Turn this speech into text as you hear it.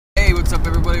What's up,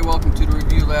 everybody? Welcome to the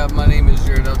Review Lab. My name is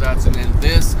Jared L. Dotson, and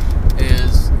this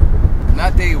is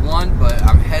not day one, but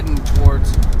I'm heading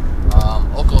towards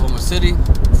Oklahoma City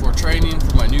for training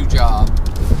for my new job.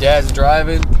 Dad's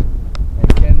driving,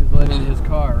 and Ken is letting his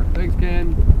car. Thanks, Ken.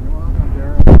 You're welcome,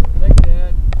 Jared. Thanks,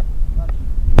 Dad.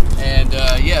 And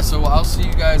yeah, so I'll see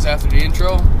you guys after the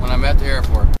intro when I'm at the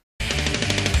airport.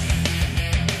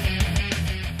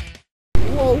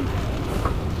 Whoa.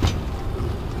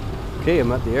 Okay,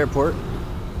 I'm at the airport,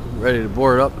 ready to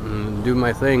board up and do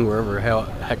my thing wherever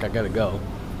heck I gotta go.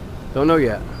 Don't know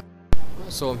yet.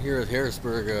 So I'm here at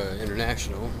Harrisburg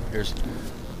International. Here's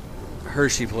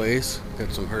Hershey place.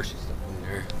 Got some Hershey stuff in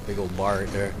there. Big old bar right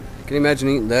there. Can you imagine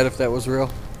eating that if that was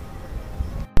real?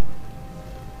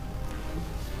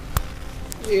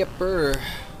 Yepper.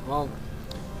 Well,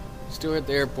 still at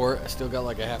the airport. I still got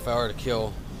like a half hour to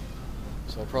kill.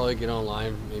 So I'll probably get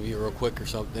online, maybe real quick or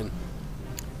something.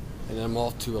 And then I'm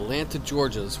off to Atlanta,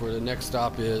 Georgia. That's where the next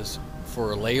stop is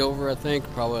for a layover, I think.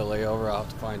 Probably a layover. I'll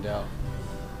have to find out.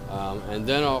 And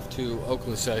then off to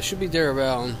Oakland. So I should be there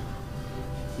around,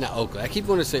 not Oakland. I keep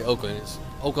wanting to say Oakland. It's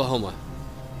Oklahoma.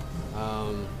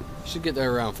 Should get there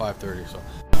around 5:30. So,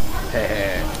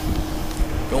 hey,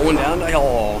 going down the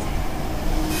hall.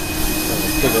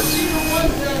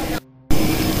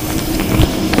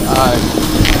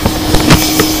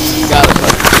 Got it.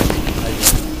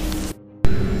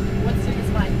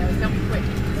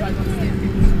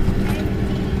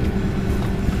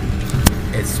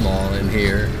 It's small in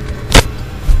here.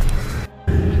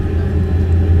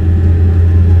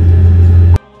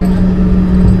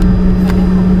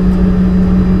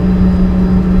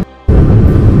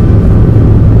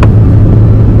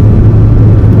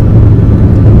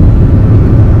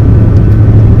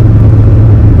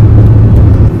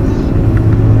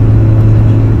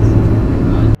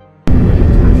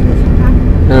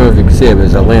 I don't know if you can see it, but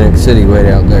it's Atlantic City right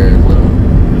out there.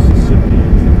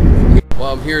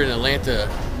 Well, I'm here in Atlanta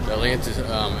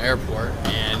airport,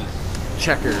 and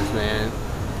Checkers, man.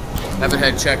 Haven't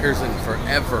had Checkers in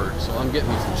forever, so I'm getting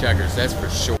me some Checkers, that's for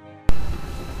sure.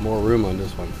 More room on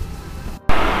this one.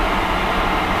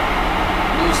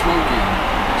 No smoking.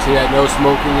 See that no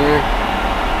smoking there?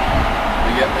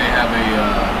 They have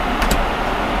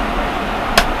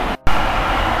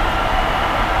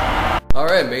a...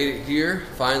 Alright, made it here.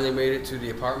 Finally made it to the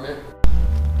apartment.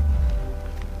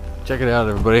 Check it out,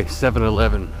 everybody.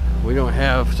 7-Eleven. We don't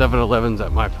have 7-Elevens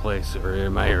at my place or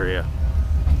in my area.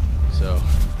 So,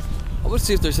 I want to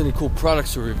see if there's any cool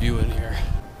products to review in here.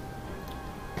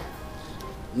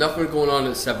 Nothing going on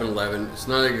at 7-Eleven. It's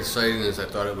not as exciting as I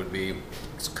thought it would be.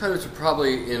 It's kind of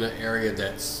probably in an area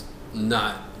that's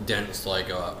not dense like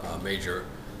a major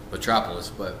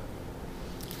metropolis, but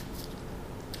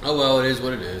oh well, it is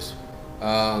what it is.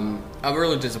 I'm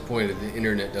really disappointed the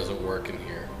internet doesn't work in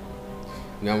here.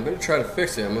 Now I'm going to try to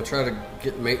fix it. I'm going to try to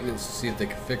get maintenance to see if they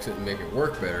can fix it and make it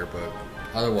work better, but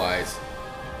otherwise,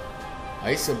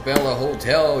 Isabella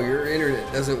Hotel, your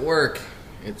internet doesn't work.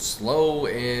 It's slow,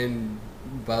 and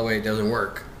by the way, it doesn't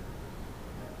work.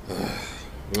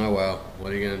 Oh well,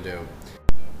 what are you going to do?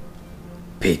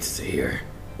 Pizza here.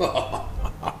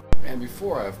 And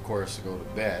before I, of course, go to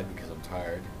bed because I'm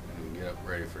tired and get up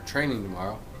ready for training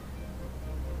tomorrow,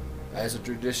 as a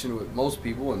tradition with most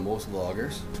people and most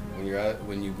vloggers,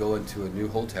 when you go into a new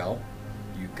hotel,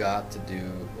 you got to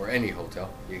do, or any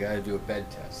hotel, you got to do a bed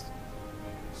test.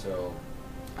 So,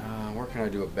 where can I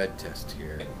do a bed test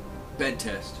here? Bed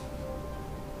test.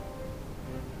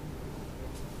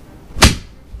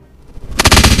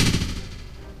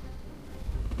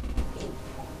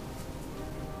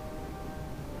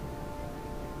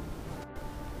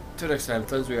 Till next time,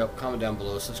 thumbs me up, comment down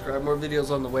below, subscribe, more videos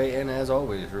on the way, and as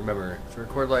always, remember to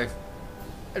record life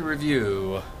and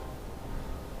review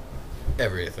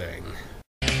everything.